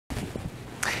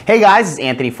Hey guys, it's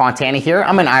Anthony Fontana here.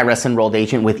 I'm an IRS enrolled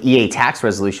agent with EA Tax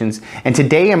Resolutions, and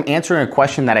today I'm answering a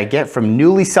question that I get from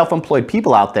newly self-employed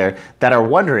people out there that are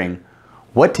wondering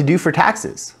what to do for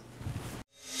taxes.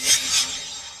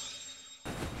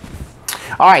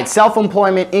 All right,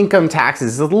 self-employment income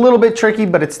taxes is a little bit tricky,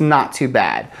 but it's not too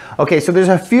bad. Okay, so there's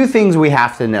a few things we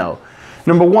have to know.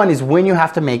 Number one is when you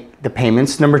have to make the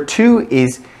payments. Number two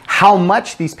is how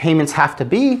much these payments have to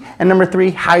be. And number three,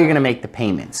 how you're gonna make the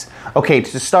payments. Okay,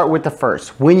 to start with the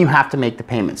first, when you have to make the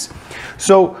payments.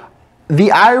 So the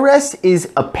IRS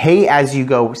is a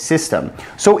pay-as-you-go system.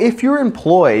 So if you're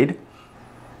employed,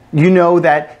 you know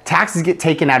that taxes get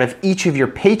taken out of each of your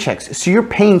paychecks. So you're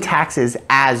paying taxes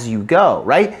as you go,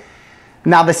 right?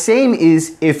 Now the same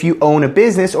is if you own a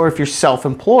business or if you're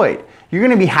self-employed. You're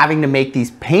gonna be having to make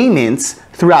these payments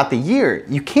throughout the year.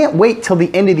 You can't wait till the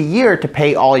end of the year to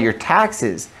pay all your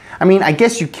taxes. I mean, I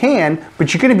guess you can,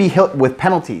 but you're gonna be hit with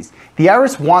penalties. The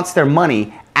IRS wants their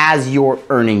money as you're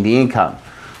earning the income.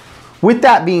 With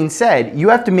that being said, you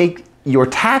have to make your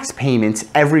tax payments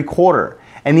every quarter.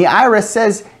 And the IRS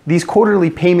says these quarterly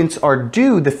payments are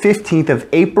due the 15th of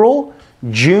April,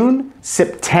 June,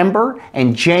 September,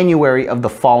 and January of the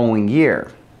following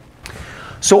year.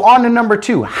 So on to number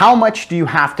two, how much do you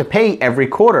have to pay every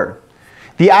quarter?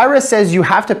 The IRS says you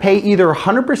have to pay either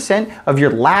 100% of your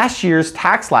last year's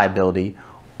tax liability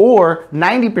or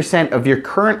 90% of your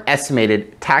current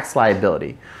estimated tax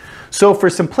liability. So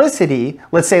for simplicity,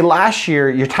 let's say last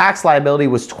year your tax liability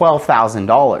was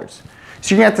 $12,000.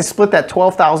 So you're gonna have to split that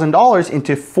 $12,000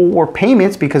 into 4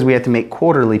 payments because we have to make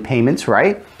quarterly payments,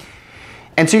 right?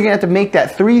 And so you're gonna have to make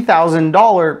that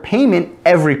 $3,000 payment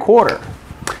every quarter.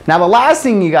 Now the last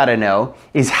thing you gotta know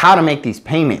is how to make these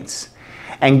payments.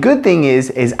 And good thing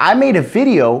is I made a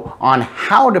video on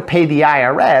how to pay the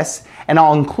IRS, and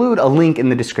I'll include a link in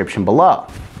the description below.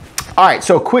 All right,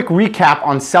 so a quick recap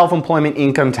on self-employment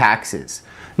income taxes.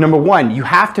 Number one, you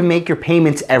have to make your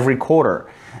payments every quarter.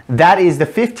 That is the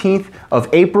 15th of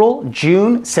April,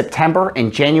 June, September,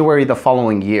 and January the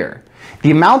following year. The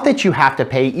amount that you have to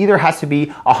pay either has to be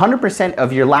 100%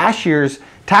 of your last year's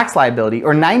tax liability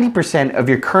or 90% of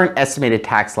your current estimated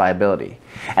tax liability.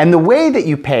 And the way that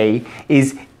you pay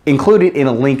is included in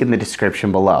a link in the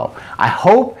description below. I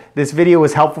hope this video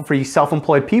was helpful for you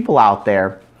self-employed people out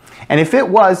there. And if it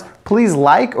was, please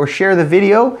like or share the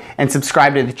video and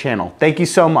subscribe to the channel. Thank you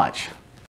so much.